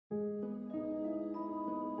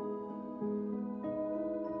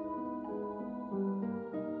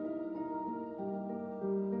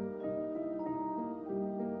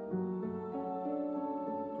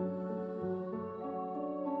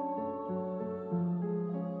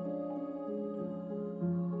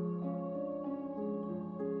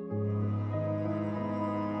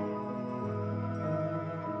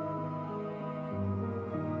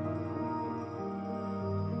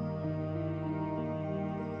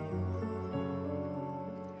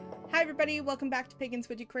Hi, everybody. Welcome back to Pagan's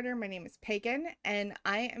Witchy Critter. My name is Pagan, and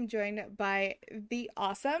I am joined by the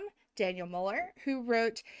awesome Daniel Muller, who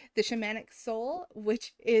wrote The Shamanic Soul,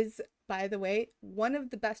 which is, by the way, one of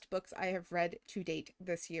the best books I have read to date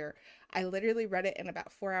this year. I literally read it in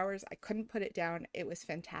about 4 hours. I couldn't put it down. It was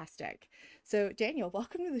fantastic. So, Daniel,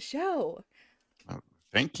 welcome to the show. Oh,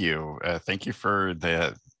 thank you. Thank you for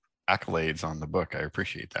the accolades on the book. I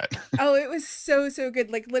appreciate that. Oh, it was so good.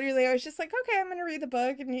 Like literally, I was just like, okay, I'm gonna read the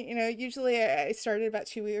book, and usually I started about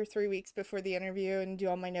 2 or 3 weeks before the interview and do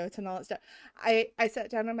all my notes and all that stuff. I sat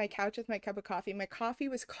down on my couch with my cup of coffee. My coffee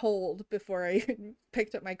was cold before I even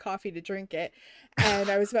picked up my coffee to drink it, and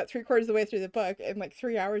I was about 3/4 of the way through the book, and like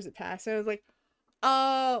 3 hours had passed, and I was like,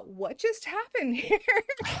 what just happened here?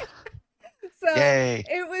 So Yay.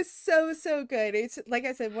 it was so good. It's like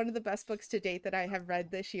I said, one of the best books to date that I have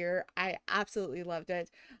read this year. I absolutely loved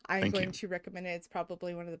it. I'm Thank going you. to recommend it. It's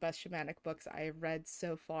probably one of the best shamanic books I have read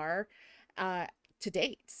so far uh to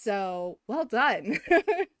date. So well done.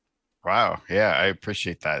 Wow. Yeah, I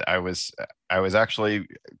appreciate that. I was actually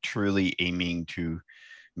truly aiming to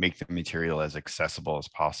make the material as accessible as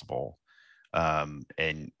possible.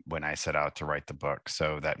 And when I set out to write the book,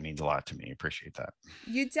 so that means a lot to me. Appreciate that.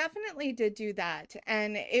 You definitely did do that.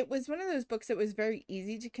 And it was one of those books that was very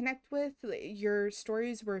easy to connect with. Your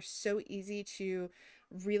stories were so easy to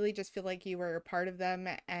really just feel like you were a part of them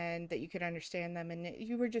and that you could understand them. And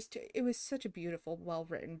you were just, it was such a beautiful, well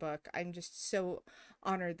written book. I'm just so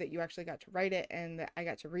honored that you actually got to write it and that I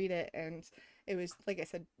got to read it. And it was, like I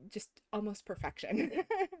said, just almost perfection.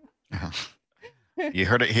 You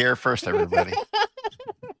heard it here first, everybody.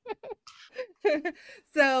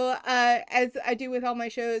 So, as I do with all my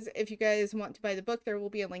shows, if you guys want to buy the book, there will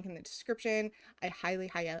be a link in the description. I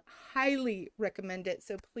highly recommend it.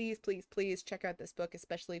 So please check out this book,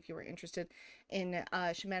 especially if you are interested in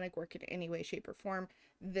shamanic work in any way, shape, or form.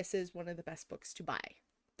 This is one of the best books to buy.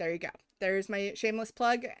 There you go. There's my shameless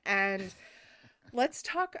plug. And let's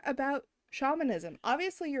talk about shamanism.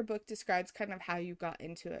 Obviously, your book describes kind of how you got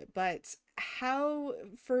into it, but how,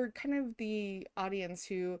 for kind of the audience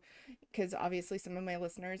who, because obviously some of my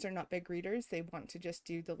listeners are not big readers, they want to just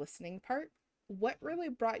do the listening part. What really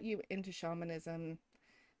brought you into shamanism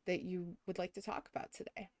that you would like to talk about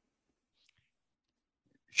today?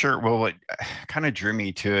 Sure. Well, what kind of drew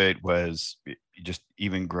me to it was just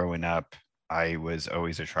even growing up, I was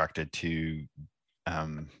always attracted to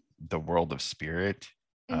um, the world of spirit,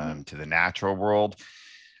 Mm-hmm. to the natural world,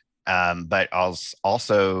 but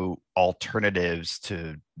also alternatives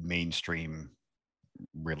to mainstream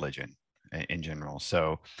religion in general.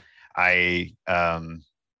 So I,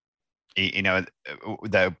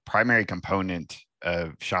 the primary component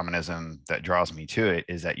of shamanism that draws me to it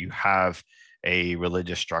is that you have a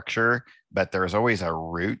religious structure, but there's always a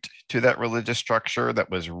root to that religious structure that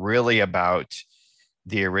was really about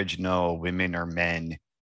the original women or men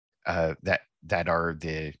that are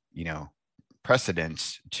the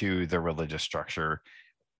precedents to the religious structure,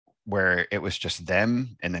 where it was just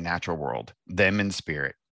them in the natural world, them in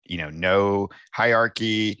spirit. No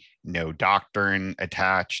hierarchy, no doctrine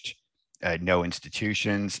attached, no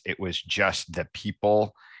institutions. It was just the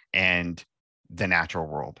people and the natural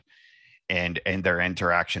world, and their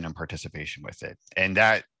interaction and participation with it. And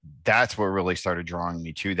that's what really started drawing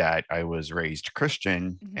me to that. I was raised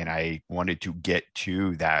Christian, and Mm-hmm. I wanted to get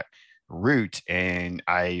to that root, and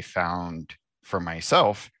I found for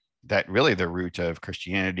myself that really the root of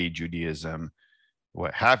Christianity, Judaism,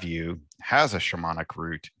 what have you, has a shamanic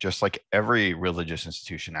root, just like every religious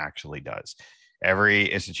institution actually does. Every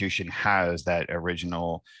institution has that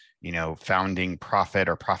original, founding prophet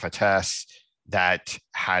or prophetess that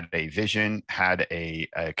had a vision, had a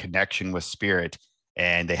connection with spirit,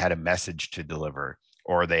 and they had a message to deliver,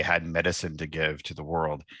 or they had medicine to give to the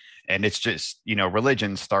world. And it's just,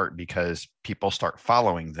 religions start because people start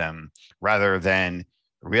following them rather than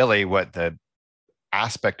really what the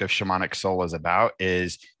aspect of shamanic soul is about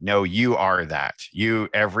is no, you are that.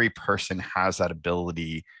 Every person has that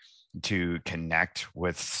ability to connect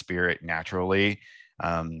with spirit naturally.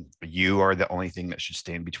 You are the only thing that should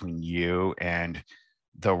stand between you and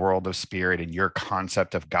the world of spirit and your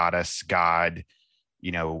concept of goddess, God,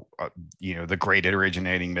 the great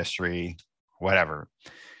originating mystery, whatever.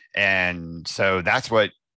 And so that's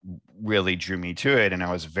what really drew me to it. And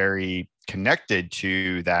I was very connected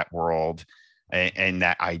to that world and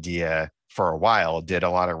that idea for a while. Did a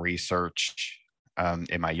lot of research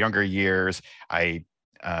in my younger years. I've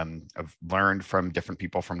learned from different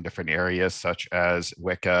people from different areas, such as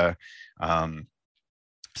Wicca, um,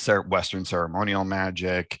 Western ceremonial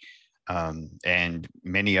magic, and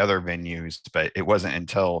many other venues. But it wasn't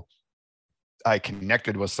until I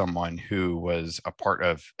connected with someone who was a part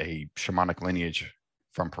of a shamanic lineage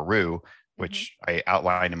from Peru, Hmm. which I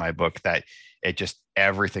outlined in my book, that it just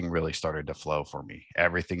everything really started to flow for me.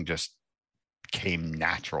 Everything just came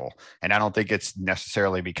natural. And I don't think it's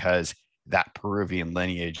necessarily because that Peruvian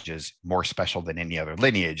lineage is more special than any other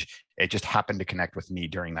lineage. It just happened to connect with me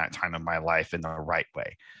during that time of my life in the right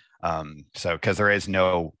way. So because there is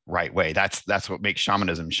no right way. That's what makes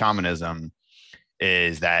shamanism. Shamanism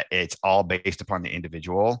is that it's all based upon the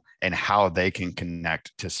individual and how they can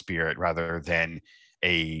connect to spirit rather than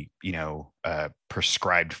a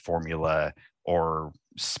prescribed formula or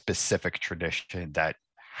specific tradition that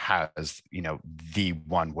has the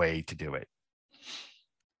one way to do it.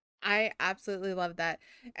 I absolutely love that.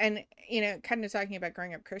 And, kind of talking about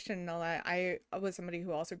growing up Christian and all that, I was somebody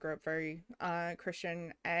who also grew up very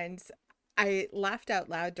Christian. And I laughed out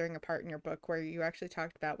loud during a part in your book where you actually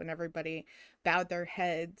talked about when everybody bowed their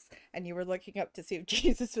heads and you were looking up to see if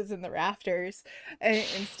Jesus was in the rafters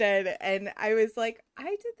instead. And I was like, I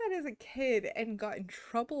did that as a kid and got in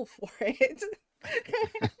trouble for it.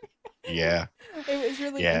 Yeah, It was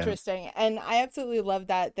really yeah. interesting. And I absolutely love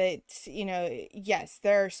that, yes,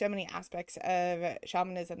 there are so many aspects of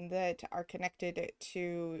shamanism that are connected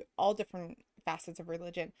to all different facets of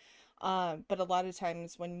religion. But a lot of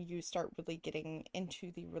times when you start really getting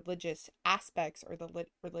into the religious aspects or the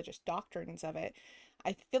religious doctrines of it,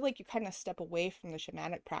 I feel like you kind of step away from the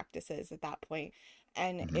shamanic practices at that point,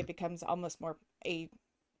 and Mhm. it becomes almost more a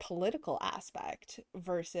political aspect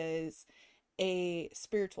versus a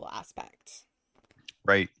spiritual aspect.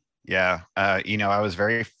 Right. Yeah. I was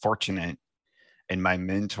very fortunate in my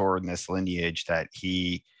mentor in this lineage that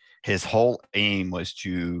his whole aim was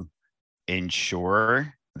to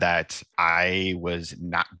ensure that I was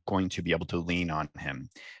not going to be able to lean on him.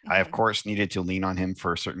 I, of Hmm. course, needed to lean on him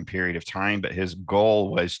for a certain period of time, but his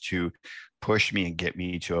goal was to push me and get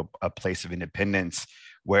me to a place of independence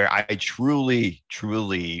where I truly,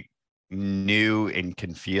 truly knew and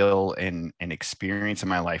can feel and experience in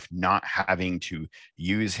my life not having to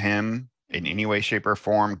use him in Hmm. any way, shape, or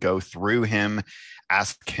form, go through him,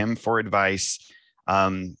 ask him for advice.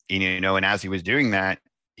 And as he was doing that,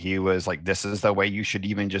 he was like, this is the way you should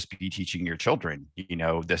even just be teaching your children.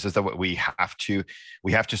 This is the way we have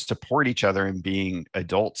to support each other in being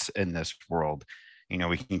adults in this world.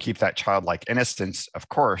 We can keep that childlike innocence, of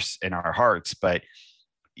course, in our hearts, but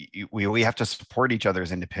we have to support each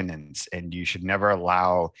other's independence, and you should never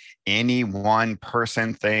allow any one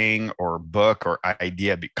person, thing, or book or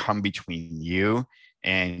idea come between you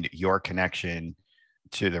and your connection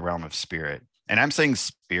to the realm of spirit. And I'm saying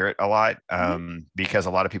spirit a lot Hmm. because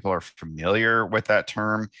a lot of people are familiar with that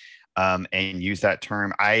term and use that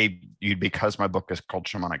term. Because my book is called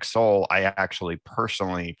Shamanic Soul, I actually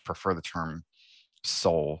personally prefer the term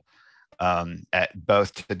soul, at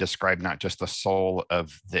both to describe not just the soul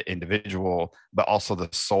of the individual, but also the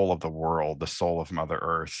soul of the world, the soul of Mother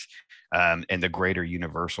Earth, and the greater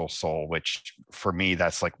universal soul. Which for me,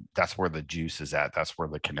 that's where the juice is at. That's where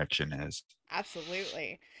the connection is.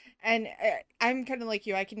 Absolutely. And I'm kind of like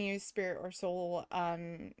you. I can use spirit or soul,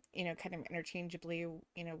 kind of interchangeably,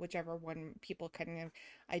 whichever one people kind of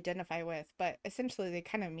identify with, but essentially they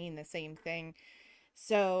kind of mean the same thing.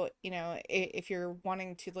 So, if you're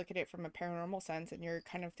wanting to look at it from a paranormal sense and you're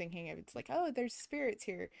kind of thinking of it's like, oh, there's spirits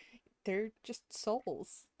here, they're just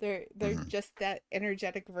souls. They're Mm-hmm. just that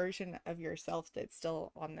energetic version of yourself that's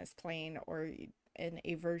still on this plane or in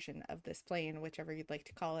a version of this plane, whichever you'd like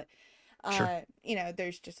to call it. Sure.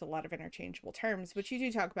 There's just a lot of interchangeable terms, which you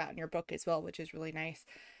do talk about in your book as well, which is really nice.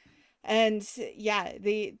 And yeah,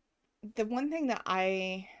 the one thing that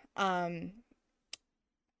I um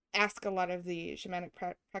ask a lot of the shamanic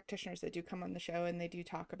practitioners that do come on the show and they do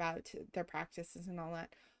talk about their practices and all that.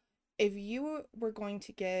 If you were going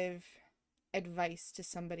to give advice to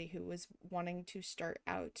somebody who was wanting to start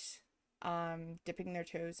out dipping their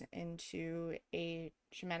toes into a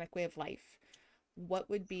shamanic way of life, what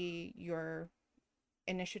would be your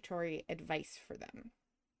initiatory advice for them?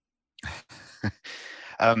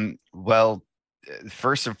 Well,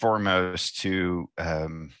 first and foremost, to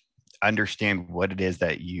understand what it is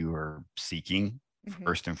that you are seeking. Mm-hmm.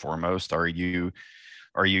 First and foremost, are you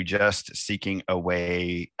just seeking a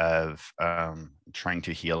way of trying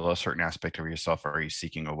to heal a certain aspect of yourself? Are you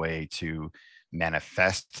seeking a way to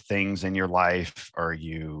manifest things in your life? Are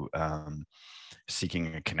you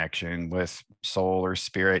seeking a connection with soul or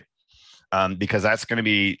spirit? Because that's going to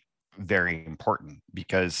be very important,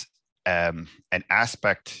 because an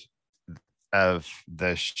aspect of the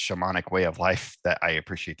shamanic way of life that I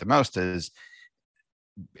appreciate the most is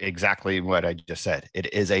exactly what I just said.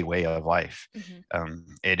 It is a way of life. Hmm.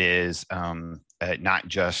 It is not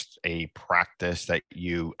just a practice that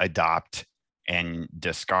you adopt and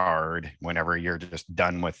discard whenever you're just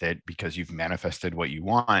done with it because you've manifested what you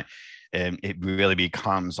want. And it really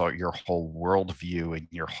becomes your whole worldview and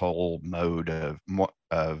your whole mode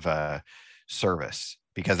of service,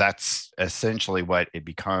 because that's essentially what it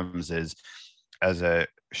becomes, is as a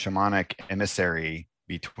shamanic emissary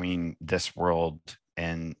between this world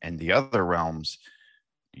and the other realms.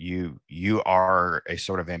 You are a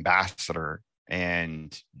sort of ambassador,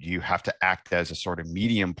 and you have to act as a sort of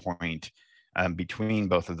medium point between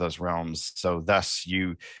both of those realms. So thus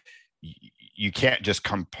you can't just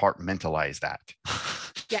compartmentalize that.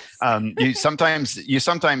 Yes. You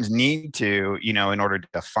sometimes need to, in order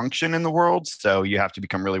to function in the world. So you have to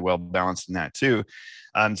become really well balanced in that too.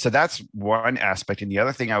 So that's one aspect. And the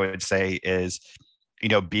other thing I would say is,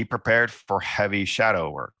 be prepared for heavy shadow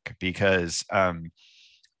work, because uh,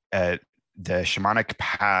 the shamanic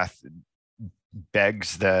path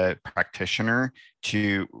begs the practitioner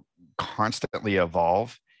to constantly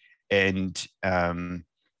evolve and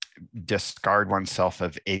discard oneself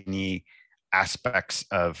of any aspects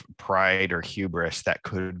of pride or hubris that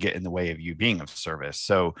could get in the way of you being of service.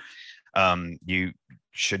 So you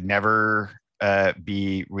should never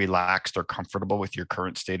be relaxed or comfortable with your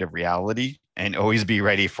current state of reality, and always be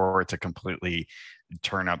ready for it to completely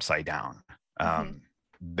turn upside down, Hmm.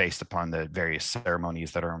 based upon the various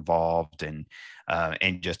ceremonies that are involved, and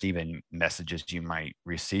just even messages you might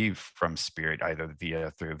receive from spirit, either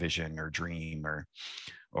via through vision or dream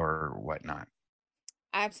or whatnot.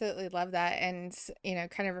 I absolutely love that. And,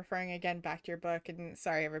 kind of referring again back to your book, and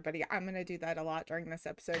sorry, everybody, I'm going to do that a lot during this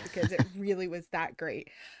episode because it really was that great.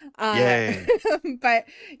 Uh, Yay. but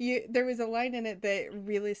there was a line in it that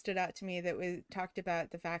really stood out to me that was talked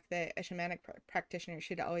about the fact that a shamanic practitioner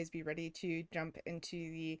should always be ready to jump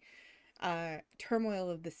into the turmoil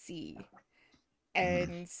of the sea. Mhm.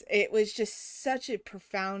 And it was just such a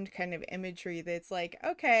profound kind of imagery that's like,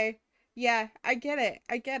 okay, yeah, I get it.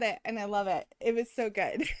 I get it. And I love it. It was so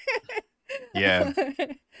good. Yeah.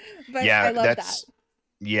 But I Yeah, love that.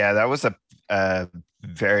 that was a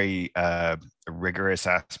very rigorous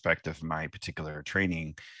aspect of my particular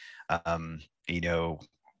training. Um, you know,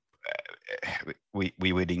 we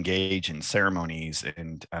would engage in ceremonies,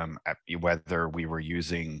 and whether we were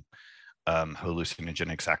using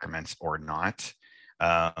hallucinogenic sacraments or not.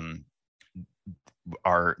 Um,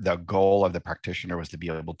 the goal of the practitioner was to be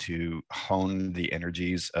able to hone the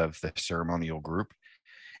energies of the ceremonial group,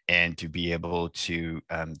 and to be able to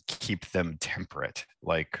keep them temperate,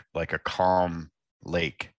 like a calm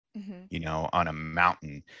lake, Hmm. on a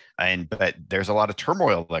mountain. And but there's a lot of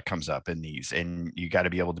turmoil that comes up in these, and you got to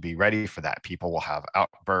be able to be ready for that. People will have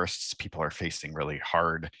outbursts. People are facing really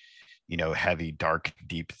hard, heavy, dark,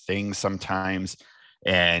 deep things sometimes,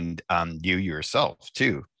 and you yourself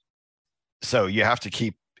too. So you have to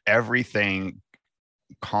keep everything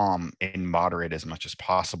calm and moderate as much as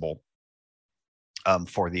possible,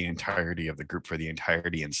 for the entirety of the group, for the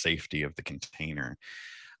entirety and safety of the container.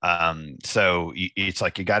 So it's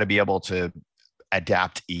like you got to be able to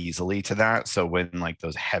adapt easily to that. So when like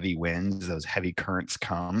those heavy winds, those heavy currents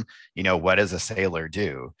come, what does a sailor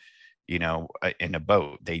do? In a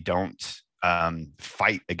boat, they don't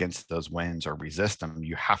fight against those winds or resist them.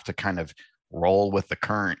 You have to kind of roll with the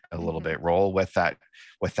current a little Hmm. bit, roll with that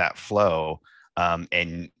flow,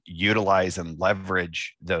 and utilize and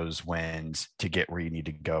leverage those winds to get where you need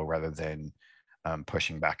to go, rather than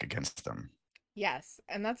pushing back against them. Yes.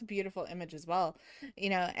 And that's a beautiful image as well.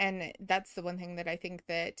 And that's the one thing that I think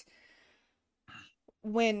that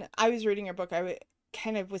when I was reading your book,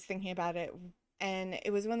 kind of was thinking about it. And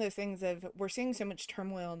it was one of those things of we're seeing so much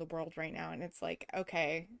turmoil in the world right now. And it's like,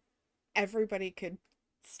 okay, everybody could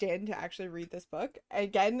stand to actually read this book.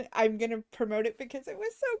 Again, I'm gonna promote it because it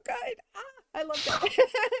was so good. I loved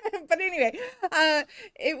it. But anyway,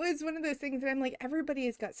 it was one of those things that I'm like, everybody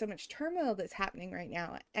has got so much turmoil that's happening right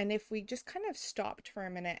now. And if we just kind of stopped for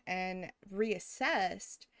a minute and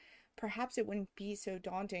reassessed, perhaps it wouldn't be so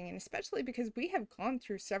daunting. And especially because we have gone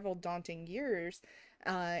through several daunting years,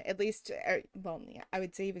 at least, well, yeah, I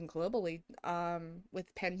would say even globally,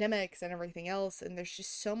 with pandemics and everything else. And there's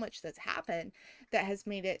just so much that's happened that has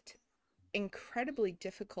made it incredibly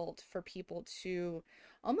difficult for people to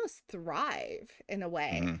almost thrive in a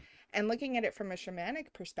way. Mhm. And looking at it from a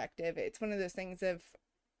shamanic perspective, it's one of those things of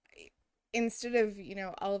instead of,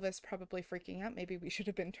 all of us probably freaking out, maybe we should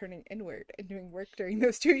have been turning inward and doing work during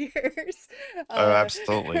those 2 years. Oh, uh,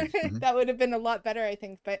 absolutely. Mhm. that would have been a lot better, I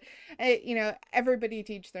think. But, everybody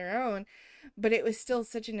teach their own. but it was still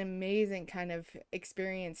such an amazing kind of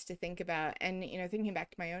experience to think about. And, thinking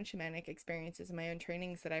back to my own shamanic experiences and my own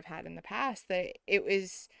trainings that I've had in the past, that it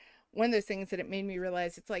was one of those things that it made me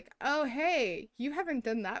realize it's like, oh, hey, you haven't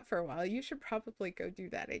done that for a while. You should probably go do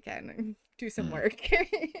that again and do some Mm, work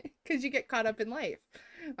because you get caught up in life,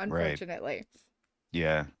 right. unfortunately.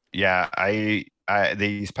 Yeah. Yeah. I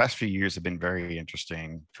these past few years have been very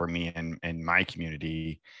interesting for me and my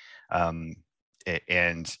community. Um,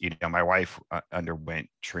 and my wife underwent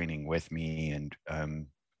training with me, and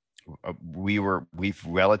we've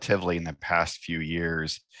relatively in the past few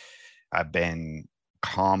years, I've been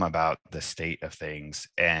calm about the state of things,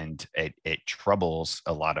 and it troubles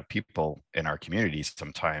a lot of people in our communities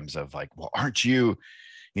sometimes, of like, well, aren't you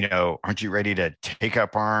ready to take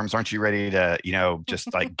up arms? Aren't you ready to,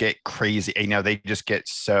 just like get crazy? They just get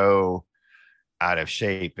so out of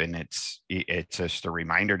shape, and it's just a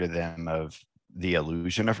reminder to them of the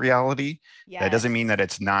illusion of reality. That doesn't mean Yes. that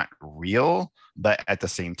it's not real, but at the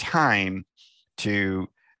same time, to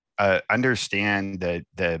understand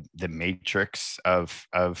the matrix of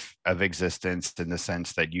existence, in the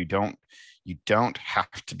sense that you don't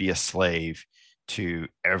have to be a slave to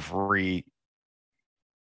everything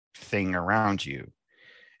around you.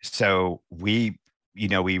 So we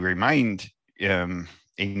remind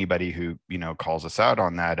anybody who calls us out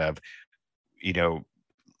on that, of you know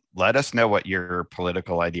let us know what your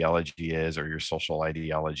political ideology is, or your social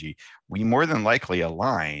ideology. We more than likely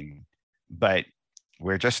align, but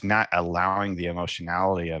we're just not allowing the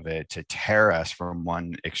emotionality of it to tear us from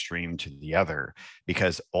one extreme to the other,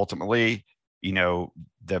 because ultimately, you know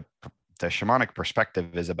the the shamanic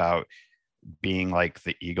perspective is about being like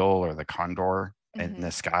the eagle or the condor in Mm-hmm.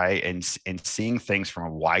 the sky, and seeing things from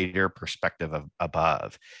a wider perspective of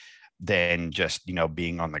above than just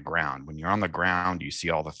being on the ground. When you're on the ground, you see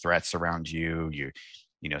all the threats around you.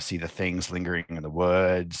 You see the things lingering in the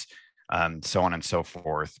woods, so on and so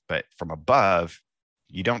forth. But from above,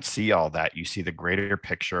 you don't see all that. You see the greater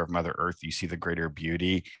picture of Mother Earth. You see the greater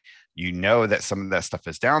beauty. You know that some of that stuff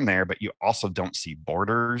is down there, but you also don't see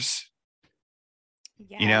borders,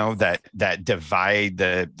 Yes. that divide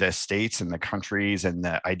the states and the countries and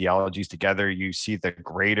the ideologies together. You see the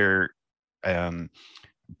greater um,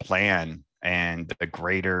 plan, and the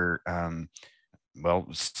greater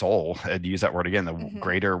soul. I'd use that word again, the Mm-hmm.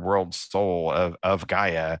 greater world soul of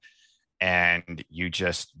Gaia. And you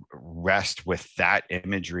just rest with that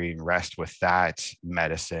imagery and rest with that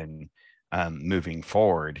medicine, moving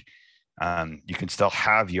forward. You can still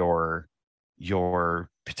have your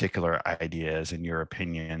particular ideas and your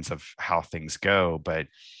opinions of how things go, but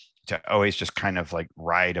to always just kind of like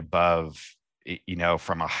ride above,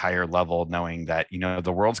 from a higher level, knowing that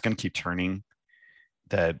the world's going to keep turning,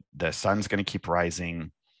 the sun's going to keep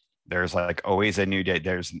rising. There's like always a new day.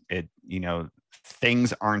 There's it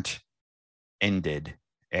things aren't ended,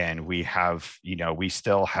 and we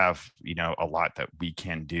still have a lot that we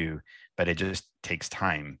can do, but it just takes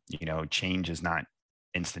time. Change is not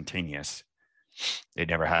instantaneous. It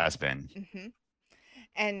never has been. Mm-hmm.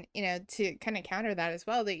 And, to kind of counter that as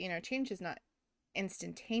well, that, change is not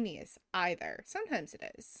instantaneous either. Sometimes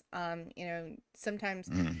it is. Sometimes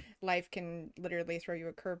Mm. life can literally throw you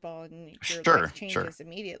a curveball and your life Sure, sure. changes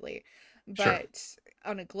immediately. Sure. But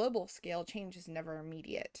on a global scale, change is never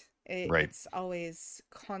immediate. Right. It's always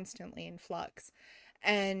constantly in flux.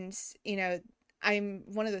 And, you know, I'm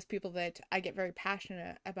one of those people that I get very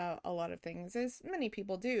passionate about a lot of things, as many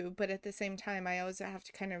people do, but at the same time, I always have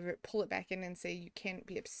to kind of pull it back in and say you can't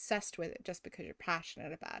be obsessed with it just because you're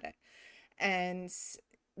passionate about it. And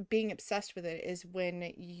being obsessed with it is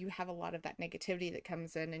when you have a lot of that negativity that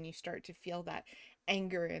comes in and you start to feel that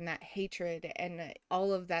anger and that hatred and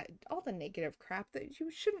all of that, all the negative crap that you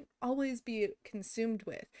shouldn't always be consumed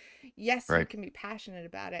with. Yes, you Right. can be passionate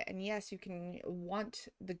about it, and yes, you can want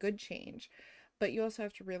the good change, but you also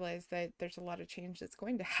have to realize that there's a lot of change that's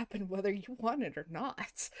going to happen whether you want it or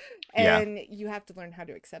not. Yeah. And you have to learn how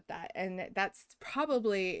to accept that. And that's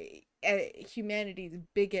probably humanity's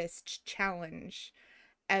biggest challenge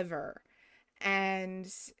ever.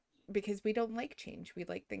 And because we don't like change, we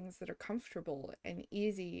like things that are comfortable and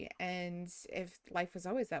easy. And if life was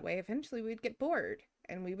always that way, eventually we'd get bored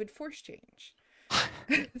and we would force change.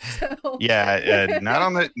 So, Yeah, not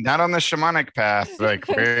on the shamanic path. Like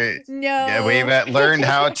we've no. learned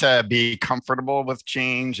how to be comfortable with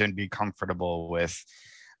change, and be comfortable with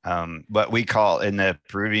what we call, in the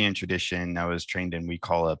Peruvian tradition I was trained in, we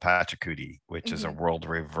call a Pachacuti, which is a Hmm. world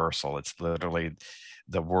reversal. It's literally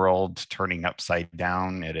the world turning upside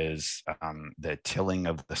down. It is the tilling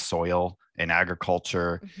of the soil in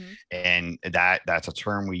agriculture, Hmm. and that's a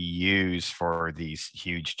term we use for these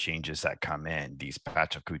huge changes that come in. These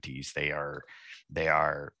pachacutis, they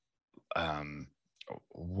are um,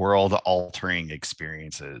 world altering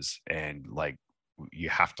experiences, and like you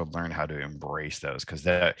have to learn how to embrace those, because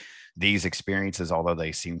these experiences, although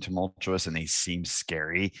they seem tumultuous and they seem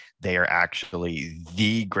scary, they are actually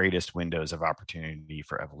the greatest windows of opportunity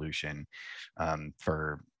for evolution,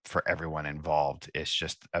 for everyone involved. It's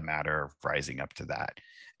just a matter of rising up to that.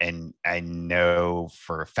 And I know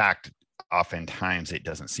for a fact oftentimes it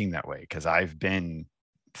doesn't seem that way, because I've been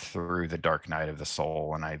through the dark night of the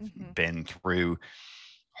soul, and I've Hmm. been through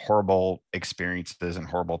horrible experiences and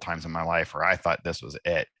horrible times in my life where I thought this was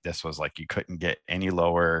it. This was like you couldn't get any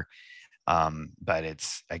lower. But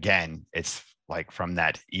it's, again, it's like from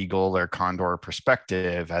that eagle or condor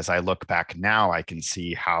perspective. As I look back now, I can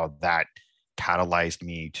see how that catalyzed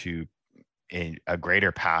me to a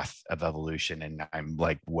greater path of evolution, and I'm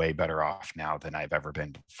like way better off now than I've ever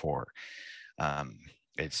been before. Um,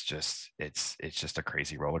 it's just a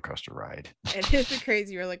crazy roller coaster ride. It is a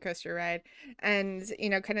crazy roller coaster ride. And,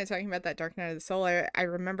 kind of talking about that Dark Night of the Soul, I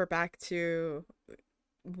remember back to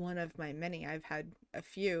one of my many, I've had a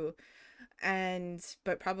few,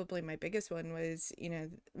 but probably my biggest one was,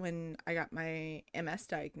 when I got my MS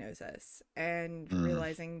diagnosis and Mm,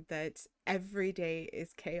 realizing that every day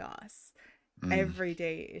is chaos. mm, Every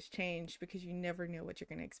day is change because you never know what you're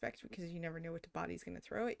going to expect, because you never know what the body's going to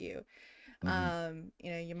throw at you. mm,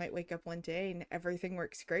 You might wake up one day and everything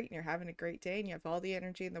works great and you're having a great day and you have all the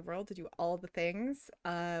energy in the world to do all the things,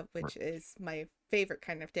 which is my favorite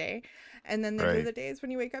kind of day. And then there's right, other days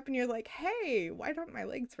when you wake up and you're like, hey, why don't my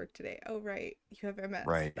legs work today? Oh, right, you have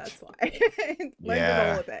MS. right. That's why. Learn to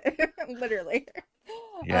roll Yeah, with it. Literally.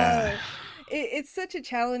 yeah, uh, it's such a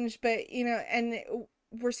challenge, but and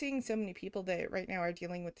we're seeing so many people that right now are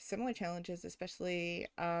dealing with similar challenges, especially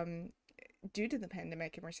due to the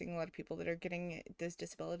pandemic. And we're seeing a lot of people that are getting those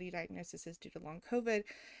disability diagnoses due to long COVID.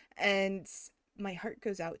 And my heart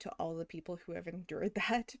goes out to all the people who have endured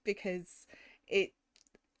that, because it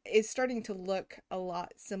is starting to look a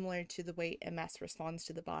lot similar to the way MS responds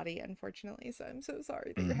to the body, unfortunately. So I'm so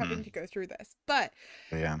sorry that you're having hmm, to go through this. But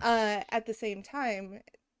yeah, at the same time,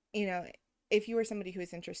 you know, if you are somebody who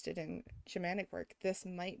is interested in shamanic work, this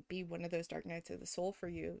might be one of those dark nights of the soul for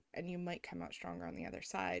you, and you might come out stronger on the other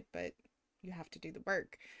side, but you have to do the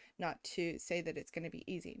work. Not to say that it's going to be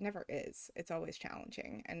easy. It never is. It's always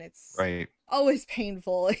challenging, and it's right. always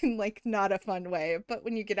painful in like not a fun way. But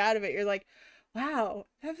when you get out of it, you're like, wow,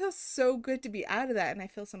 that feels so good to be out of that, and I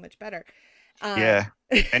feel so much better. Uh, Yeah.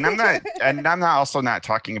 And I'm not also not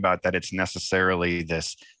talking about that it's necessarily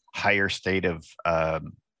this higher state of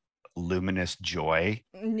luminous joy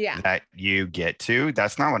yeah. that you get to.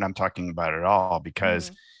 That's not what I'm talking about at all,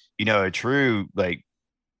 because Mm-hmm. a true, like,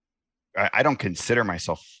 I don't consider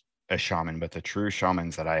myself a shaman, but the true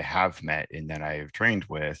shamans that I have met and that I have trained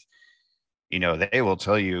with, they will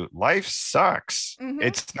tell you life sucks. Mm-hmm.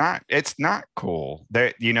 It's not cool.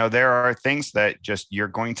 There are things that just you're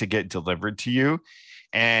going to get delivered to you,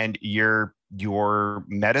 and your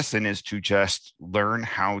medicine is to just learn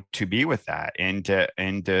how to be with that, and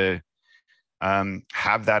to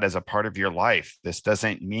have that as a part of your life. This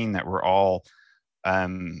doesn't mean that we're all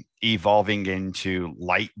evolving into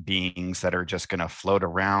light beings that are just going to float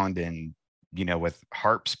around and with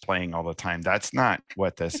harps playing all the time. That's not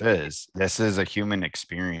what this is. This is a human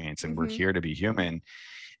experience, and we're Mm-hmm. here to be human.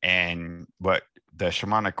 And what the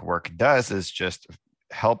shamanic work does is just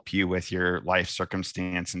help you with your life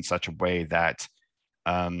circumstance in such a way that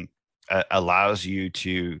um, allows you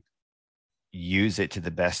to use it to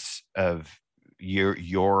the best of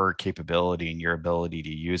your capability and your ability to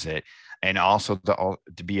use it, and also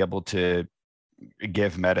to be able to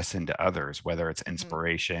give medicine to others, whether it's Mm-hmm.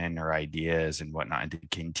 inspiration or ideas and whatnot, and to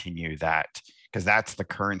continue that, because that's the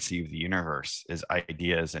currency of the universe, is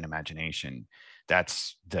ideas and imagination.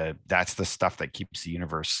 That's the stuff that keeps the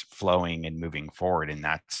universe flowing and moving forward, and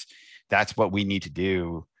that's what we need to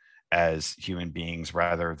do as human beings,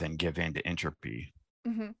 rather than give in to entropy.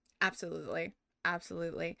 Mm-hmm. Absolutely.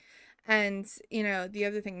 Absolutely. And, the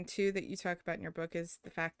other thing too that you talk about in your book is the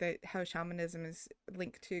fact that how shamanism is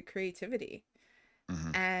linked to creativity,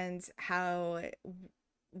 Mhm. and how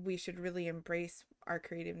we should really embrace our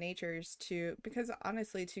creative natures, because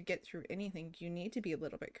honestly, to get through anything, you need to be a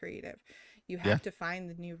little bit creative. You Yeah, have to find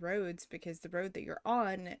the new roads, because the road that you're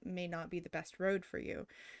on may not be the best road for you.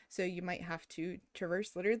 So you might have to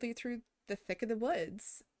traverse literally through the thick of the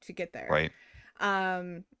woods to get there. right.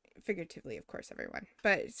 Um, figuratively, of course, everyone,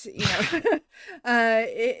 but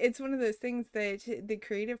it's one of those things that the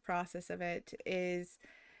creative process of it is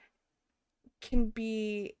can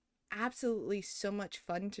be absolutely so much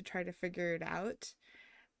fun to try to figure it out.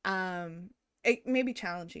 It may be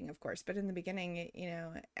challenging, of course, but in the beginning,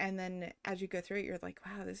 and then as you go through it, you're like,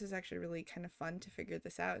 wow, this is actually really kind of fun to figure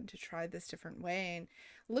this out and to try this different way and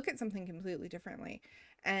look at something completely differently.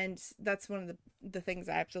 And that's one of the things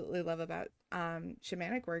I absolutely love about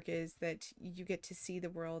shamanic work is that you get to see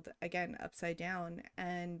the world again upside down,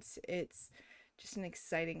 and it's just an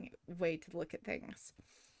exciting way to look at things.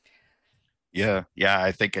 Yeah,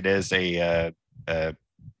 I think it is a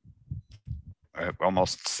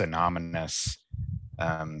almost synonymous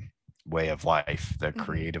um, way of life, the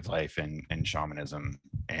Mm-hmm. creative life in shamanism.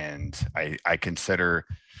 And I consider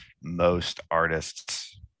most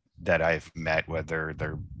artists that I've met, whether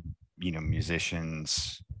they're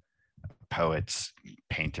musicians, poets,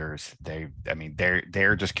 painters,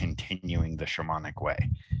 they're just continuing the shamanic way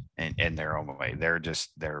in their own way.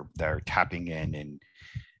 They're tapping in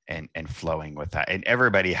and flowing with that. And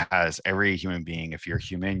every human being, if you're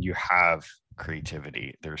human, you have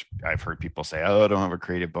creativity. I've heard people say, oh, I don't have a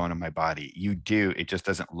creative bone in my body. You do. It just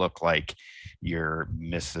doesn't look like you're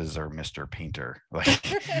Mrs. or Mr. Painter,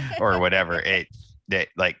 like, or whatever. That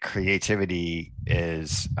like creativity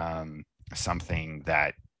is something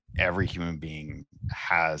that every human being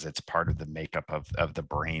has. It's part of the makeup of the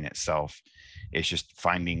brain itself. It's just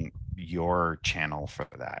finding your channel for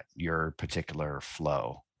that, your particular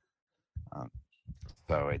flow. um,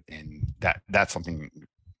 and that's something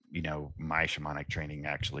my shamanic training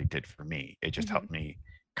actually did for me. It just Mm-hmm. helped me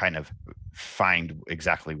kind of find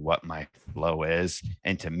exactly what my flow is,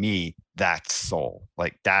 and to me, that's soul.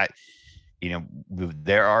 Like that,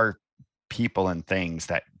 there are people and things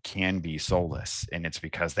that can be soulless, and it's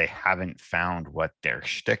because they haven't found what their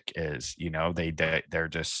shtick is. They're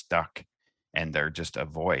just stuck, and they're just a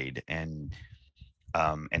void.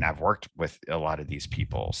 And I've worked with a lot of these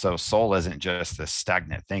people. So soul isn't just a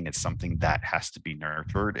stagnant thing. It's something that has to be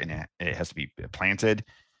nurtured, and it has to be planted,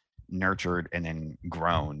 nurtured, and then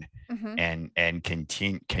grown, Mm-hmm. and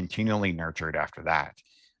continually nurtured after that.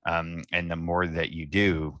 And the more that you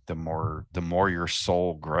do, the more your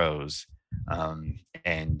soul grows,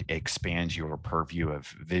 and expands your purview of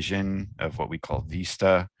vision, of what we call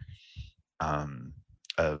vista, um,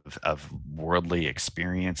 of worldly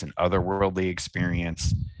experience and otherworldly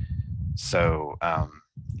experience. So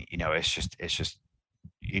it's just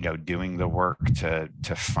doing the work to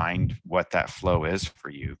find what that flow is for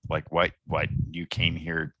you, like what you came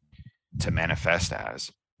here to manifest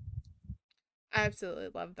as. I absolutely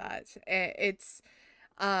love that. It's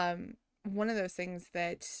um one of those things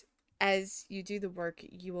that as you do the work,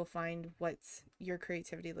 you will find what your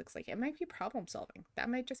creativity looks like. It might be problem solving. That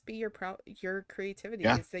might just be your creativity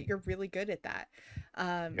Yeah, is that you're really good at that.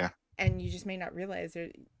 Um yeah, and you just may not realize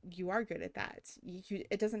that you are good at that.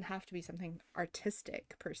 It doesn't have to be something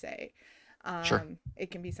artistic per se. sure.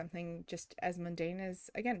 It can be something just as mundane as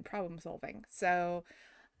again problem solving. So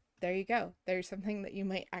there you go. There's something that you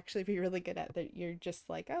might actually be really good at that you're just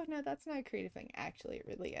like, oh no, that's not a creative thing. Actually, it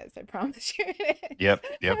really is. I promise you it Yep,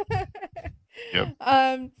 yep, is. yep.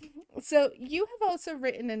 um, so you have also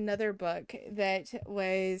written another book that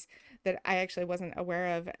I actually wasn't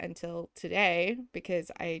aware of until today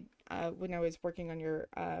because when I was working on your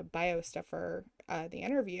bio stuff for the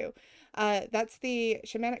interview, that's the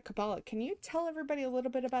Shamanic Kabbalah. Can you tell everybody a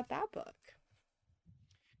little bit about that book?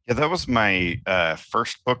 Yeah, that was my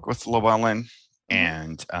first book with Llewellyn. Mm-hmm.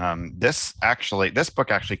 And this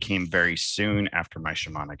book actually came very soon after my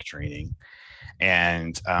shamanic training.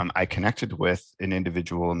 And I connected with an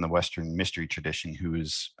individual in the Western mystery tradition who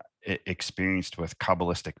is experienced with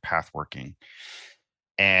Kabbalistic path working.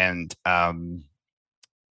 And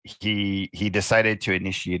he decided to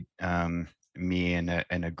initiate me and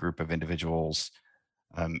a group of individuals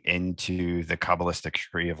into the Kabbalistic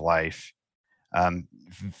tree of life. um,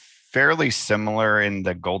 Fairly similar in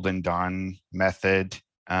the Golden Dawn method,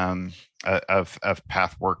 of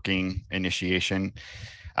path working initiation,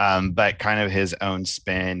 but kind of his own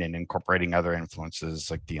spin and incorporating other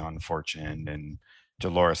influences like Dion Fortune and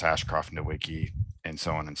Dolores Ashcroft Nowicki and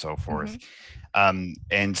so on and so Mm-hmm. forth.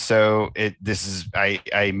 And so I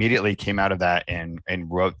immediately came out of that and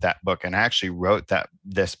wrote that book, and I actually wrote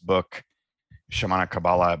this book, Shamanic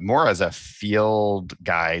Kabbalah, more as a field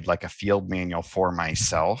guide, like a field manual for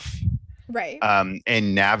myself, Right.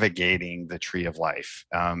 in navigating the tree of life,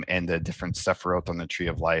 and the different sephiroth on the tree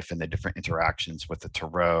of life and the different interactions with the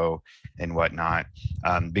tarot and whatnot.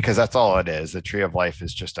 Because that's all it is. The tree of life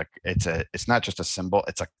is just it's not just a symbol,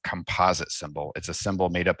 it's a composite symbol. It's a symbol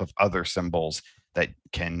made up of other symbols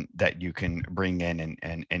that you can bring in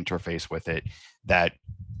and interface with it, that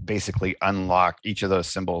basically unlock, each of those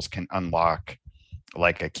symbols can unlock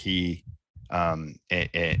like a key,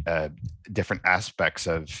 different aspects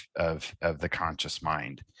of the conscious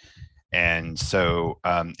mind. And so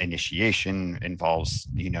initiation involves,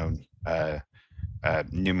 uh,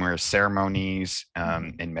 numerous ceremonies, Hmm.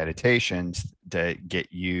 and meditations to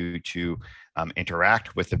get you to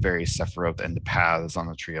interact with the various sephiroth and the paths on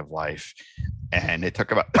the tree of life. And it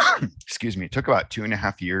took about excuse me, it took about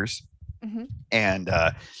 2.5 years. Hmm. And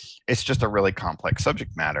it's just a really complex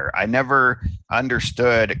subject matter. I never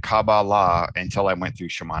understood Kabbalah until I went through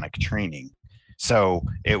shamanic training. So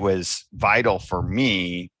it was vital for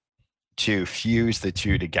me to fuse the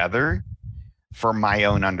two together for my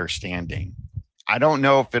own understanding. I don't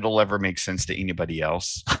know if it'll ever make sense to anybody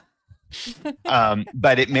else.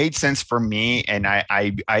 But it made sense for me, and I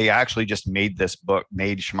actually just made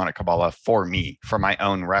Shamanic Kabbalah for me, for my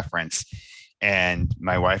own reference. And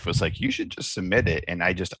my wife was like, "You should just submit it." And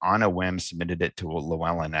I just, on a whim, submitted it to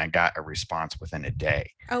Llewellyn, and I got a response within a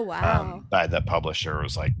day, Oh, wow. by the publisher. It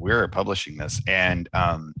was like, "We're publishing this," and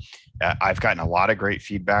I've gotten a lot of great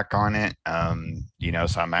feedback on it.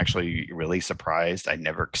 So I'm actually really surprised. I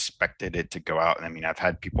never expected it to go out. And I mean, I've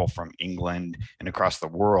had people from England and across the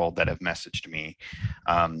world that have messaged me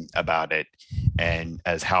about it, and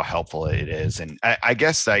as how helpful it is. And I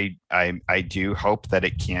guess I do hope that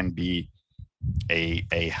it can be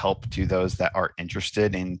a help to those that are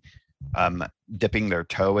interested in dipping their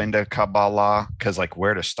toe into Kabbalah, because like,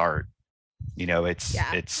 where to start? it's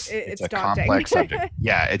Yeah, it's it's a daunting. complex subject.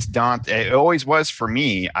 Yeah, it's daunting. It always was for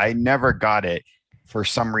me. I never got it for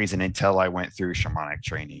some reason until I went through shamanic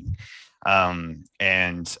training. And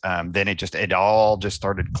then it all just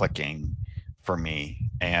started clicking for me.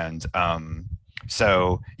 And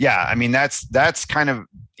so yeah, I mean, that's kind of,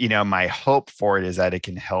 my hope for it is that it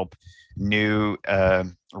can help new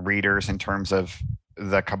readers in terms of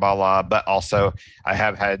the Kabbalah. But also, I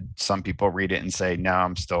have had some people read it and say, "No,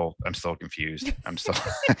 I'm still confused. I'm still,"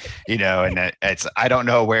 and I don't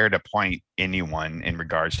know where to point anyone in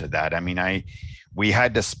regards to that. I mean, we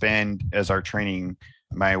had to spend, as our training,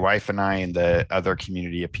 my wife and I and the other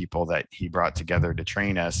community of people that he brought together to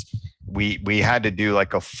train us, we had to do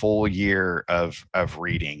like a full year of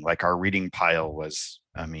reading. Like, our reading pile was,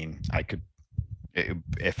 I mean,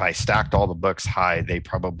 if I stacked all the books high, they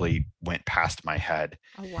probably went past my head.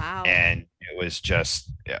 Oh, wow. And it was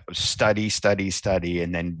just study, study, study,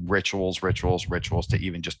 and then rituals, rituals, rituals to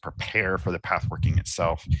even just prepare for the path working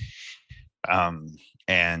itself. Um,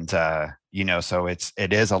 and so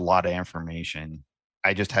it is a lot of information.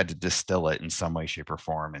 I just had to distill it in some way, shape, or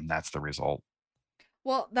form, and that's the result.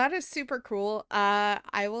 Well, that is super cool.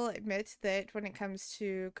 I will admit that when it comes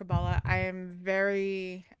to Kabbalah, I am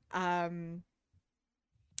very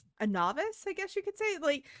a novice, I guess you could say.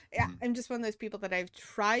 Like, yeah, Mhm. I'm just one of those people that I've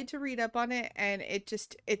tried to read up on it, and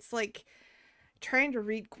it's like trying to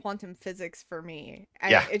read quantum physics for me.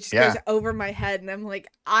 Yeah, It just goes yeah, over my head, and I'm like,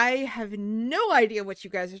 I have no idea what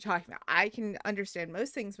you guys are talking about. I can understand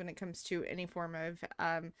most things when it comes to any form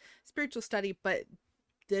of spiritual study, but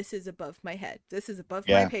this is above my head. This is above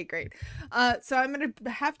my yeah. pay grade. So I'm gonna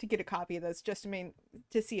have to get a copy of this just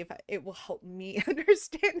to see if it will help me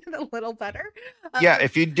understand it a little better. Yeah, Uh,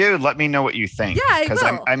 if you do, let me know what you yeah, think, I because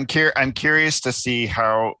will. I'm curious to see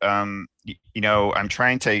how, I'm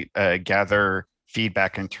trying to gather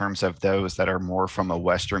feedback in terms of those that are more from a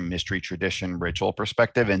Western mystery tradition ritual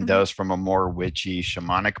perspective, and Mhm. those from a more witchy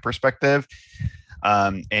shamanic perspective,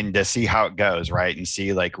 and to see how it goes, right? And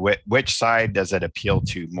see like which side does it appeal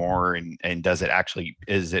to more, and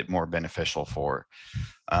is it more beneficial for?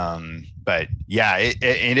 But yeah,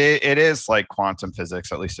 it is like quantum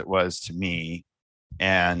physics, at least it was to me.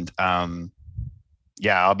 And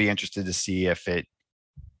yeah, I'll be interested to see if it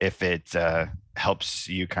helps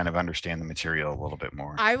you kind of understand the material a little bit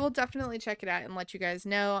more. I will definitely check it out and let you guys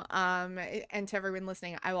know. And to everyone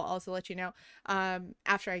listening, I will also let you know.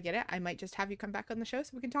 After I get it, I might just have you come back on the show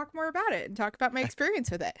so we can talk more about it and talk about my experience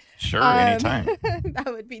with it. Sure, anytime. That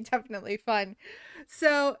would be definitely fun.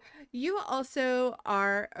 So you also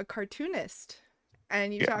are a cartoonist.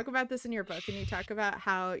 And you Yeah. talk about this in your book, and you talk about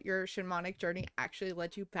how your shamanic journey actually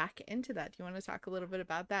led you back into that. Do you want to talk a little bit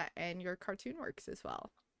about that and your cartoon works as well?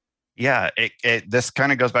 Yeah, this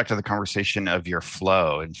kind of goes back to the conversation of your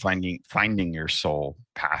flow and finding your soul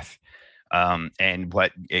path. and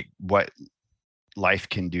what life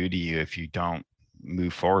can do to you if you don't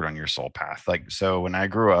move forward on your soul path. Like, so when I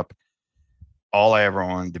grew up, all I ever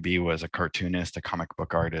wanted to be was a cartoonist, a comic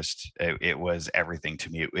book artist. It was everything to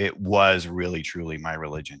me. It was really, truly my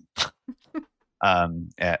religion,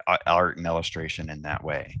 art and illustration in that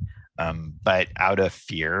way. But out of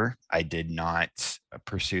fear, I did not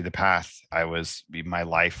pursue the path. My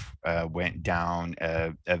life went down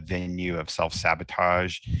a venue of self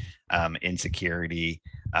sabotage, insecurity.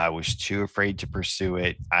 I was too afraid to pursue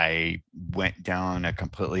it. I went down a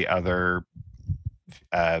completely other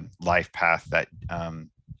life path that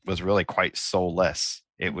was really quite soulless.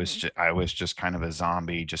 Mm-hmm. I was just kind of a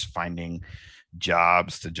zombie, just finding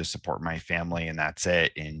jobs to just support my family, and that's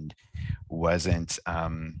it. And wasn't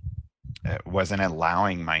wasn't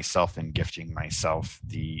allowing myself and gifting myself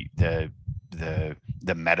the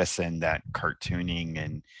medicine that cartooning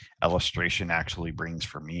and illustration actually brings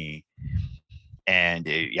for me. And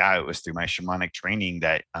it was through my shamanic training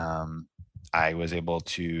that I was able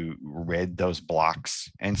to rid those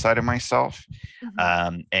blocks inside of myself,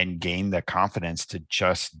 Mm-hmm. and gain the confidence to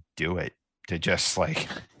just do it, to just like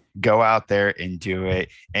go out there and do it,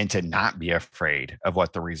 and to not be afraid of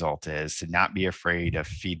what the result is, to not be afraid of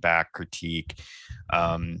feedback, critique,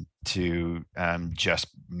 to just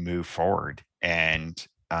move forward. And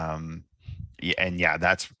yeah,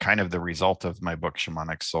 that's kind of the result of my book,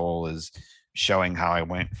 Shamanic Soul, is showing how I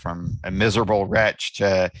went from a miserable wretch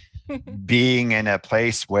to being in a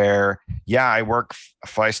place where, yeah,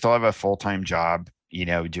 I still have a full-time job,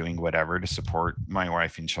 doing whatever to support my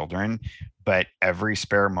wife and children. But every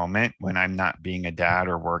spare moment when I'm not being a dad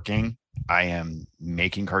or working, I am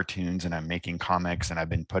making cartoons and I'm making comics and I've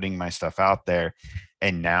been putting my stuff out there.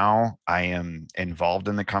 And now I am involved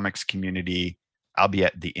in the comics community. I'll be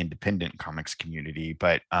at the independent comics community,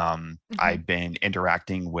 but Mm-hmm. I've been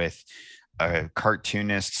interacting with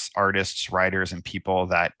cartoonists, artists, writers, and people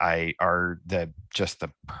that I are the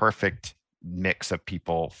perfect mix of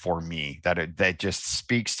people for me. That just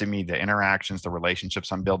speaks to me. The interactions, the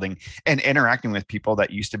relationships I'm building, and interacting with people that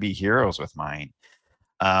used to be heroes with mine,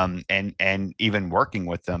 and even working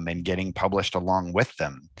with them and getting published along with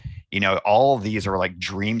them. All of these are like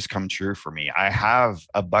dreams come true for me. I have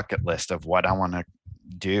a bucket list of what I want to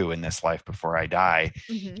do in this life before I die.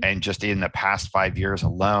 Mm-hmm. And just in the past 5 years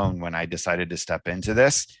alone, when I decided to step into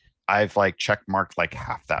this, I've like check marked like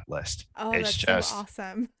half that list. Oh, It's that's so just,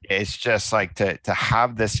 awesome. it's just like to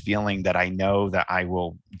have this feeling that I know that I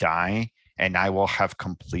will die and I will have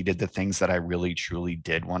completed the things that I really truly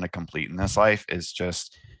did want to complete in this life is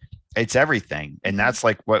just, it's everything. And Mm-hmm. that's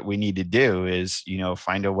like what we need to do is,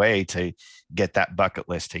 find a way to get that bucket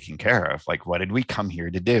list taken care of. Like, what did we come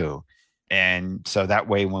here to do? And so that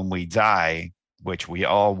way, when we die, which we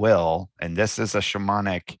all will, and this is a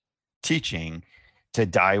shamanic teaching, to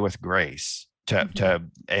die with grace, to Mm-hmm. to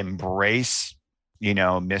embrace,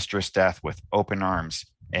 mistress death with open arms,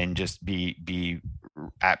 and just be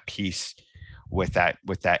at peace with that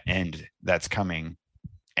end that's coming.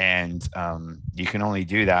 And you can only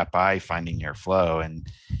do that by finding your flow. And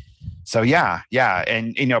so yeah,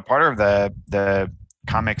 and part of the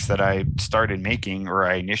comics that I started making, or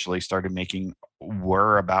I initially started making,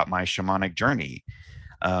 were about my shamanic journey.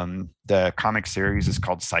 The comic series is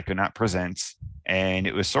called Psychonaut Presents, and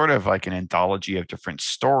it was sort of like an anthology of different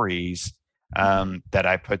stories Mm-hmm. that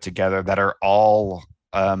I put together that are all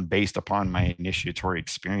based upon my initiatory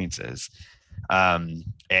experiences. And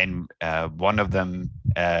one of them,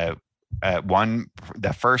 one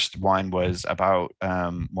the first one was about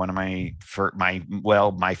one of my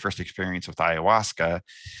first experience with ayahuasca,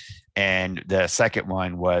 and the second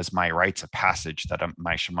one was my rites of passage that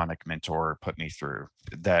my shamanic mentor put me through,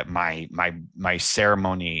 that my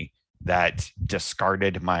ceremony that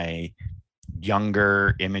discarded my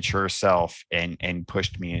younger immature self and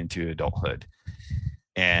pushed me into adulthood.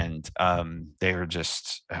 And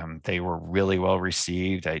they were really well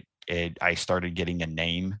received. I started getting a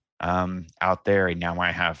name out there, and now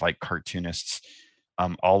I have like cartoonists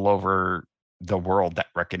all over the world that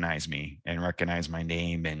recognize me and recognize my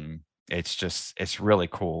name. And it's really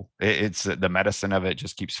cool. It's the medicine of it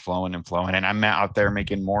just keeps flowing and flowing. And I'm out there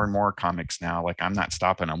making more and more comics now. Like, I'm not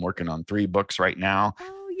stopping. I'm working on 3 books right now.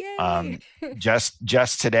 Oh, yay. um,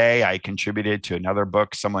 just today, I contributed to another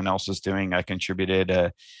book someone else is doing. I contributed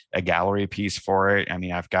a gallery piece for it. I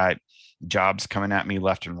mean, I've got jobs coming at me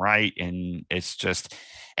left and right, and it's just,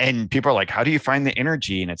 and people are like, how do you find the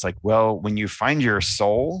energy? And it's like, well, when you find your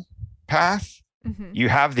soul path, Mm-hmm. you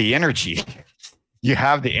have the energy. you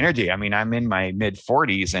have the energy. I mean, I'm in my mid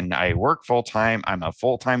 40s and I work full time. I'm a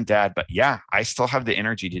full time dad, but yeah, I still have the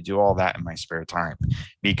energy to do all that in my spare time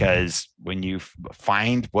because when you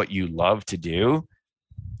find what you love to do,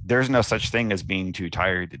 there's no such thing as being too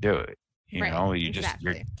tired to do it. You Right, know, you're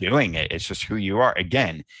exactly. doing it. It's just who you are.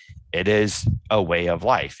 Again, it is a way of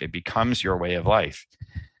life. It becomes your way of life.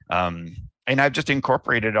 Um, and I've just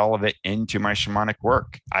incorporated all of it into my shamanic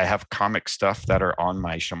work. I have comic stuff that are on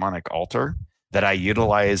my shamanic altar that I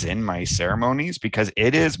utilize in my ceremonies because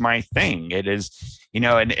it is my thing. It is,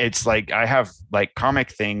 and it's like I have like comic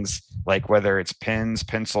things, like whether it's pens,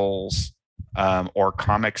 pencils, or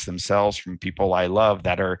comics themselves from people I love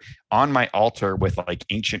that are on my altar with like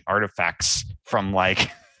ancient artifacts from like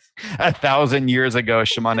 1,000 years ago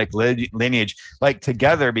shamanic lineage, like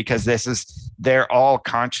together, because they're all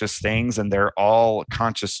conscious things and they're all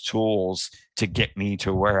conscious tools to get me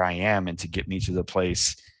to where I am and to get me to the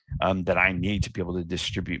place that I need to be able to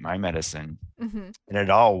distribute my medicine. Hmm. And it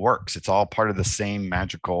all works. It's all part of the same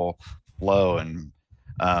magical flow. And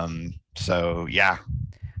so yeah.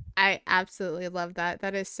 I absolutely love that.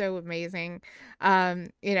 That is so amazing.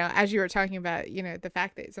 As you were talking about, the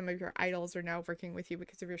fact that some of your idols are now working with you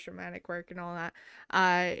because of your shamanic work and all that,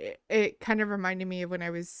 it kind of reminded me of when I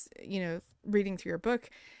was, reading through your book.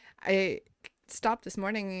 I stopped this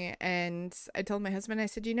morning and I told my husband, I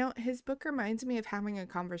said, his book reminds me of having a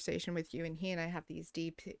conversation with you. And he and I have these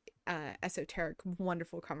deep, esoteric,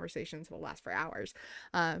 wonderful conversations that will last for hours.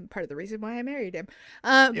 Part of the reason why I married him.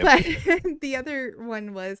 Yep. But the other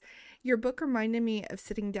one was your book reminded me of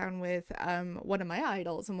sitting down with one of my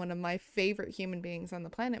idols and one of my favorite human beings on the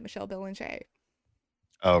planet, Michelle Billinger.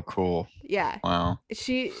 Oh, cool. Yeah. Wow.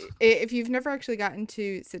 If you've never actually gotten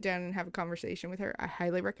to sit down and have a conversation with her, I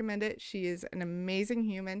highly recommend it. She is an amazing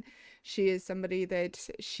human. She is somebody that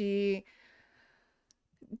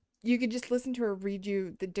you could just listen to her read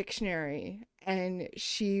you the dictionary, and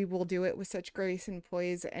she will do it with such grace and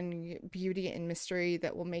poise and beauty and mystery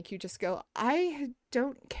that will make you just go, I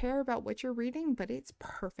don't care about what you're reading, but it's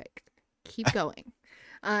perfect. Keep going.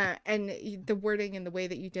 And the wording and the way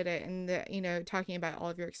that you did it, and talking about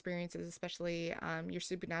all of your experiences, especially your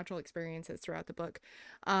supernatural experiences throughout the book,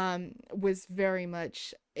 was very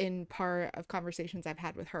much in part of conversations I've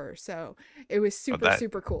had with her. So it was Well, super, that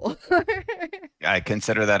super cool. I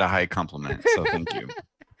consider that a high compliment. So thank you.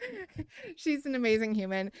 She's an amazing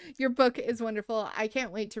human. Your book is wonderful. I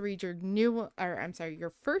can't wait to read your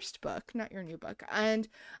first book, not your new book. And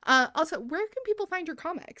also, where can people find your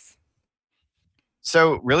comics?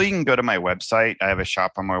 So really, you can go to my website. I have a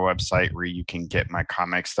shop on my website where you can get my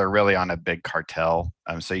comics. They're really on a big cartel.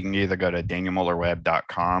 So you can either go to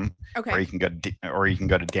danielmullerweb.com or Okay. you can go to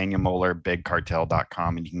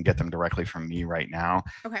danielmullerbigcartel.com and you can get them directly from me right now.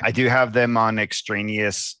 Okay. I do have them on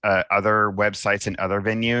extraneous other websites and other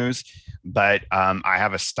venues, but I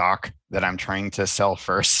have a stock that I'm trying to sell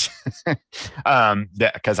first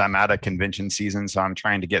because I'm out of convention season. So I'm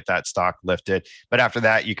trying to get that stock lifted. But after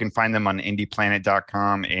that, you can find them on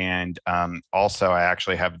indieplanet.com. And also, I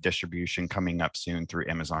actually have distribution coming up soon through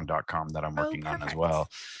amazon.com that I'm Oh, working on as perfect. well.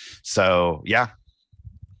 So, yeah.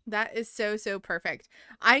 That is so, so perfect.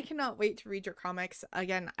 I cannot wait to read your comics.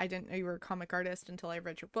 Again, I didn't know you were a comic artist until I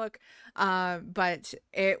read your book, but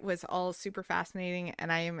it was all super fascinating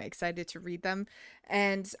and I am excited to read them.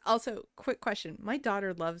 And also, quick question. My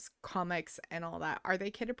daughter loves comics and all that. Are they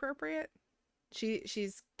kid appropriate?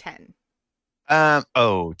 She's 10.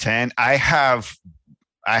 Oh, 10. I have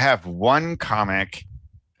one comic.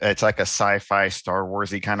 It's like a sci-fi Star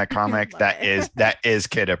Warsy kind of comic Love that it. is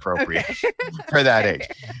kid appropriate Okay. for that age.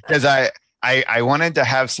 Okay. Because I wanted to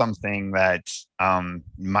have something that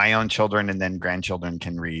my own children and then grandchildren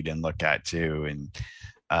can read and look at too.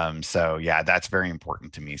 And so yeah, that's very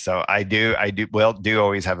important to me. So I do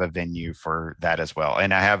always have a venue for that as well.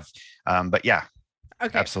 And I have but yeah,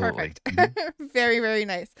 Okay, absolutely. perfect. Very, very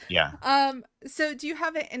nice. Yeah. So do you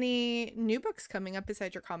have any new books coming up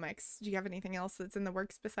besides your comics? Do you have anything else that's in the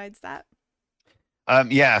works besides that?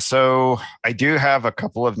 Yeah, so I do have a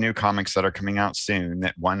couple of new comics that are coming out soon.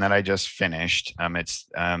 That one that I just finished. It's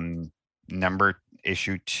number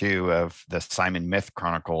issue 2 of the Simon Myth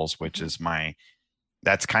Chronicles, which Hmm. is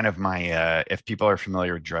that's kind of my if people are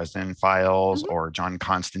familiar with Dresden Files Hmm. or John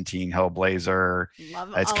Constantine Hellblazer,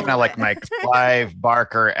 Love it's all kind of of like it. my Clive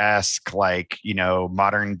Barker-esque, like,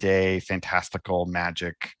 modern day fantastical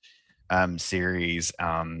magic series.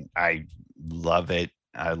 I love it.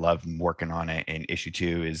 I love working on it. And issue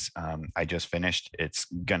 2 is I just finished. It's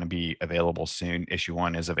going to be available soon. Issue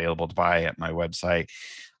 1 is available to buy at my website.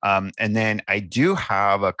 And then I do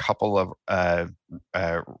have a couple of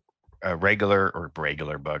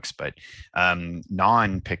regular books, but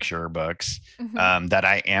non-picture books Mm-hmm. that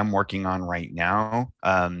I am working on right now.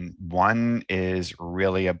 One is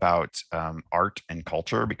really about art and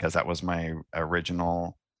culture, because that was my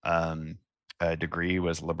original degree,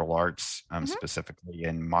 was liberal arts, Mm-hmm. specifically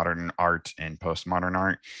in modern art and postmodern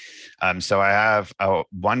art. So I have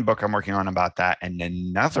one book I'm working on about that, and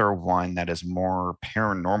another one that is more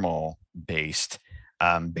paranormal based,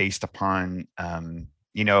 based upon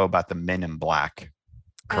about the Men in Black,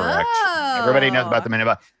 correct? Everybody knows about Oh. the Men in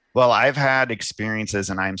Black. Well, I've had experiences,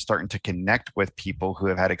 and I'm starting to connect with people who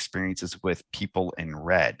have had experiences with people in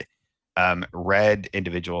red, red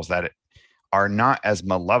individuals that are not as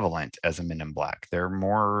malevolent as a Men in Black. They're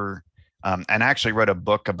more, and I actually wrote a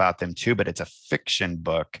book about them too, but it's a fiction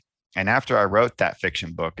book. And after I wrote that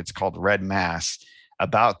fiction book, it's called Red Mass,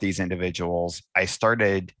 about these individuals. I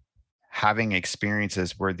started having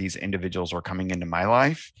experiences where these individuals were coming into my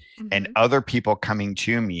life and Mm-hmm. other people coming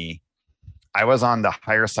to me. I was on the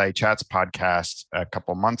Higher Side Chats podcast a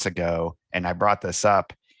couple months ago, and I brought this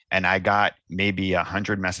up, and I got maybe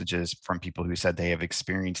 100 messages from people who said they have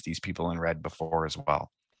experienced these people in red before as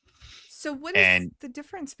well. So what is And the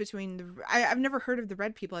difference between I've never heard of the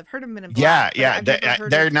red people. I've heard of Men in Black, yeah, but yeah, I've never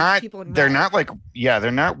heard they're of the not, people in they're red. not like, yeah,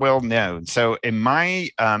 they're not well known. So in my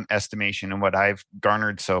estimation, and what I've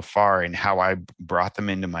garnered so far, and how I brought them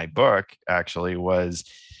into my book actually, was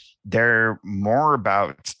they're more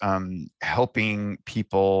about helping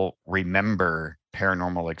people remember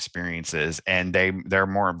paranormal experiences, and they're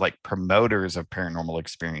more like promoters of paranormal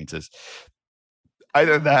experiences.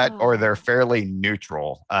 Either that, or they're Oh. fairly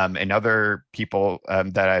neutral. And other people,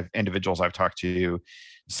 individuals I've talked to,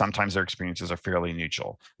 sometimes their experiences are fairly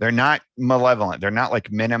neutral. They're not malevolent. They're not like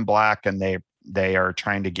Men in Black, and they are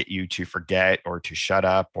trying to get you to forget or to shut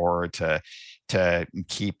up or to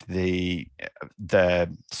keep the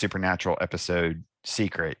supernatural episode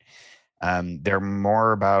secret. They're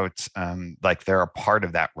more about like they're a part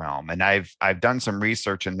of that realm. And I've done some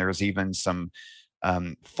research, and there's even some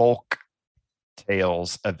folk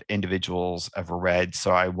tales of individuals I've read.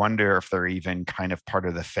 So I wonder if they're even kind of part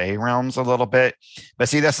of the Fey realms a little bit. But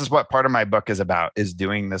see, this is what part of my book is about, is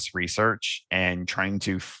doing this research and trying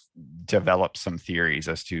to develop some theories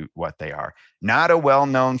as to what they are. Not a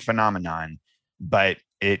well-known phenomenon, but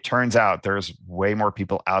it turns out there's way more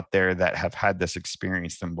people out there that have had this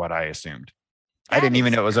experience than what I assumed. I That didn't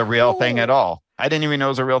even is know it was a real thing at cool. all. I didn't even know it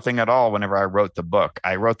was a real thing at all whenever I wrote the book.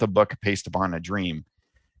 I wrote the book based upon a dream,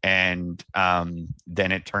 and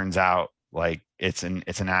then it turns out like it's an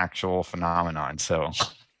actual phenomenon. So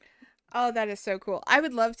Oh, that is so cool. I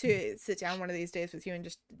would love to sit down one of these days with you and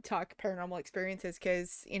just talk paranormal experiences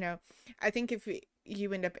because, I think if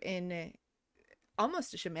you end up in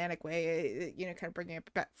almost a shamanic way, kind of bringing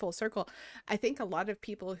it back full circle, I think a lot of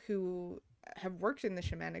people who have worked in the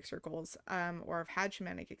shamanic circles or have had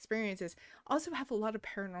shamanic experiences also have a lot of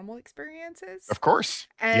paranormal experiences. of course,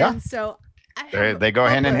 yeah, And so I they have they go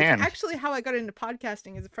hand in boatloads. hand. Actually, how I got into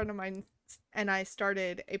podcasting is a friend of mine and I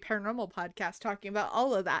started a paranormal podcast talking about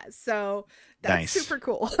all of that. So that's Nice, super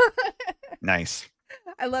cool. nice.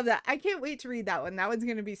 I love that. I can't wait to read that one. That one's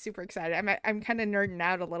going to be super excited. I'm kind of nerding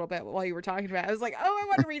out a little bit while you were talking about it. I was like, oh, I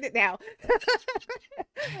want to read it now.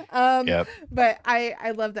 um, Yep. but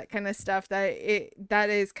I love that kind of stuff. That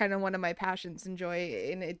is kind of one of my passions and joy.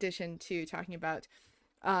 In addition to talking about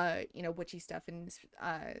witchy stuff and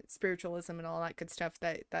spiritualism and all that good stuff,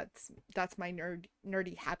 that's my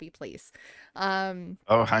nerdy happy place. um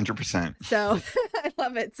Oh, 100%. so I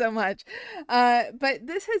love it so much. But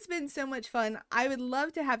this has been so much fun. I would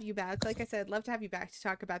love to have you back. Like I said, love to have you back to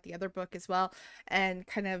talk about the other book as well, and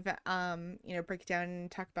kind of break it down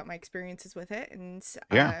and talk about my experiences with it. And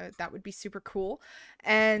Yeah, that would be super cool.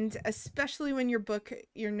 And especially when your book,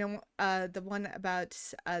 the one about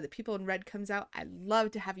the people in red comes out, I'd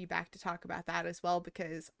love to have you back to talk about that as well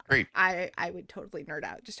because great. I would totally nerd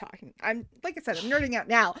out just talking. I'm like I said, I'm nerding out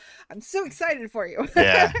now. I'm so excited for you.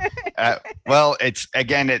 Yeah. Well, it's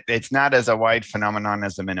not as a wide phenomenon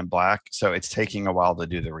as the Men in Black, so it's taking a while to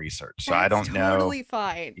do the research. So I That's don't know. totally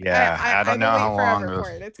fine. Yeah, I I don't will know wait how long. forever for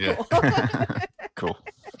it. It's Yeah. cool. Cool.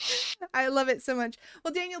 I love it so much.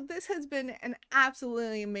 Well, Daniel, this has been an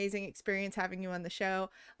absolutely amazing experience having you on the show.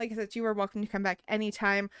 Like I said, you are welcome to come back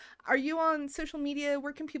anytime. Are you on social media?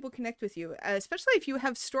 Where can people connect with you? Especially if you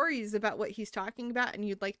have stories about what he's talking about and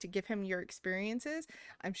you'd like to give him your experiences.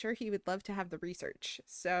 I'm sure he would love to have the research.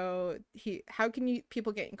 So, how can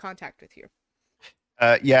people get in contact with you?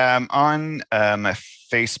 Yeah, I'm on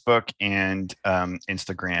Facebook and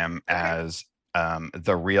Instagram Okay. as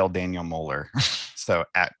The Real Daniel Moeller. So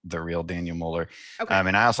at The Real Daniel Moeller. Okay.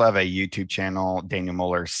 And I also have a YouTube channel, Daniel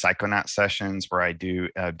Moeller Psychonaut Sessions, where I do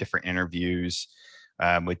different interviews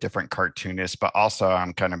with different cartoonists, but also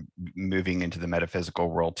I'm kind of moving into the metaphysical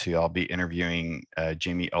world too. I'll be interviewing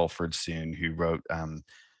Jamie Elford soon, who wrote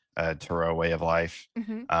Tarot Way of Life,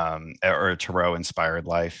 Hmm. or a Tarot Inspired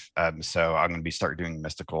Life. So I'm going to be start doing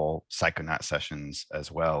mystical psychonaut sessions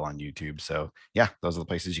as well on YouTube. So yeah, those are the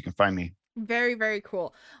places you can find me. Very, very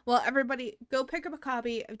cool. Well, everybody, go pick up a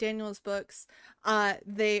copy of Daniel's books.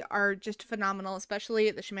 They are just phenomenal, especially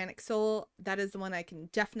The Shamanic Soul. That is the one I can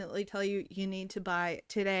definitely tell you need to buy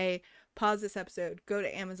today. Pause this episode, go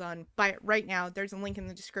to Amazon, buy it right now. There's a link in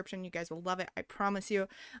the description. You guys will love it. I promise you.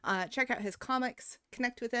 Check out his comics,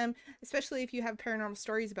 connect with him, especially if you have paranormal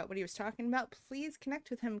stories about what he was talking about. Please connect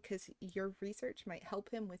with him because your research might help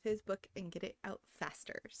him with his book and get it out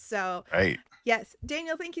faster. So, Right. yes,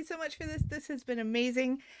 Daniel, thank you so much for this. This has been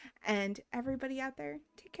amazing. And everybody out there,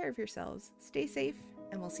 take care of yourselves, stay safe,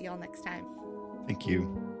 and we'll see y'all next time. Thank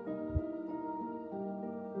you.